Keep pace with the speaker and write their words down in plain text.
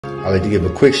I'd like to give a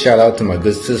quick shout out to my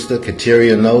good sister,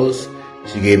 Kateria Knows.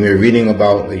 She gave me a reading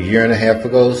about a year and a half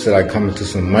ago, said I'd come into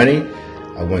some money.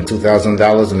 I won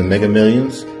 $2,000 in the Mega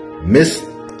Millions. Missed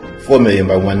 $4 million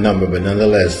by one number, but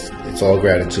nonetheless, it's all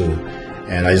gratitude.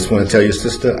 And I just want to tell you,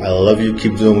 sister, I love you.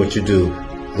 Keep doing what you do.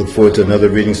 Look forward to another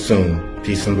reading soon.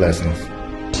 Peace and blessings.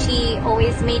 She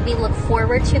always made me look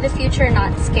forward to the future,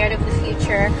 not scared of the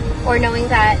future, or knowing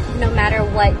that no matter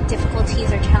what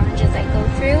difficulties or challenges I go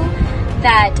through,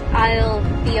 that I'll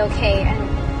be okay,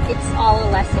 and it's all a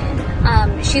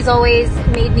lesson. She's always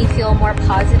made me feel more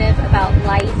positive about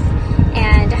life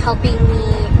and helping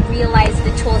me realize the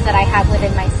tools that I have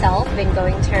within myself. I've been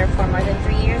going to her for more than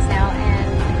 3 years now,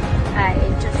 and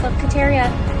I just love Kateria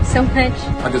so much.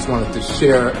 I just wanted to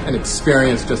share an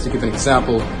experience, just to give an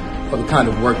example of the kind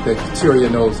of work that Kateria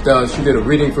Knows does. She did a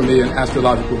reading for me, an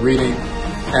astrological reading,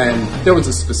 and there was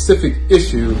a specific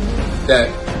issue that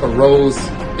arose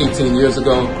 18 years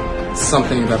ago,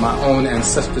 something that my own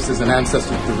ancestresses and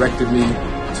ancestors directed me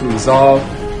to resolve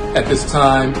at this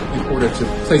time in order to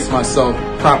place myself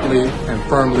properly and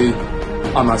firmly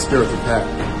on my spiritual path,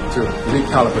 to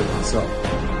recalibrate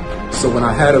myself. So when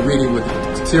I had a reading with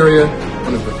Kateria,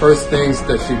 one of the first things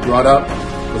that she brought up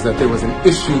was that there was an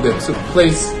issue that took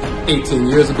place 18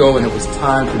 years ago, and it was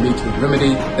time for me to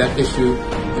remedy that issue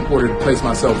in order to place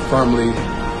myself firmly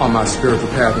on my spiritual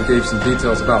path, and gave some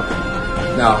details about that.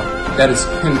 Now, that is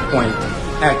pinpoint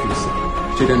accuracy.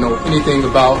 She didn't know anything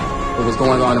about what was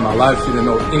going on in my life. She didn't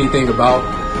know anything about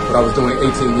what I was doing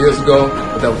 18 years ago,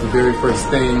 but that was the very first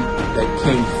thing that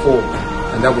came forward.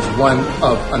 And that was one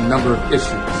of a number of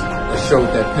issues that showed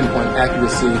that pinpoint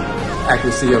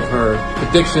accuracy of her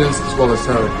predictions as well as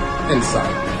her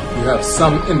insight. You have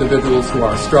some individuals who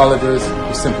are astrologers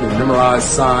who simply memorize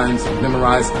signs,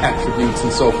 memorize attributes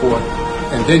and so forth.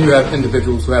 And then you have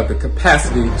individuals who have the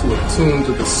capacity to attune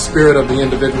to the spirit of the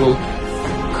individual,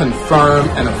 confirm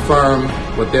and affirm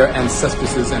what their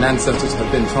ancestresses and ancestors have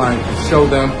been trying to show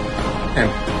them, and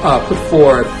put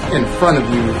forward in front of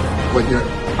you what your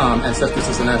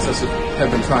ancestresses and ancestors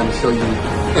have been trying to show you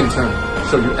internally,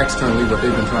 show you externally what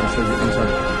they've been trying to show you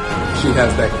internally. She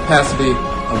has that capacity,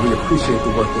 and we appreciate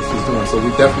the work that she's doing. So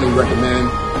we definitely recommend,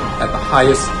 at the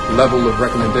highest level of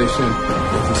recommendation,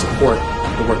 that you support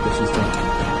the work that she's doing.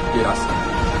 Gracias.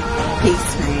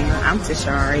 Peace, man. I'm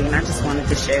Tashari, and I just wanted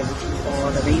to share with you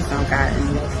all the reason I've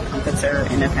gotten comforter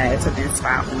in the past have been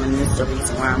spot on. This is the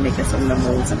reason why I'm making some of the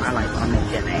moves in my life I'm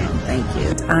making now. Thank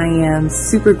you. I am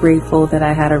super grateful that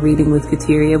I had a reading with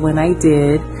Kateria when I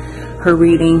did. Her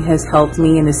reading has helped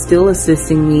me and is still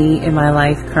assisting me in my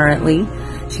life currently.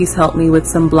 She's helped me with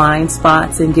some blind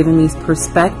spots and given me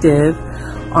perspective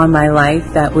on my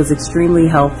life that was extremely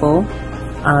helpful.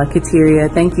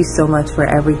 Kateria, thank you so much for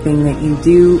everything that you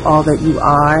do, all that you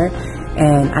are,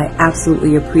 and I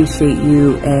absolutely appreciate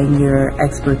you and your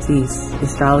expertise.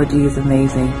 Astrology is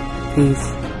amazing.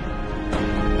 Peace.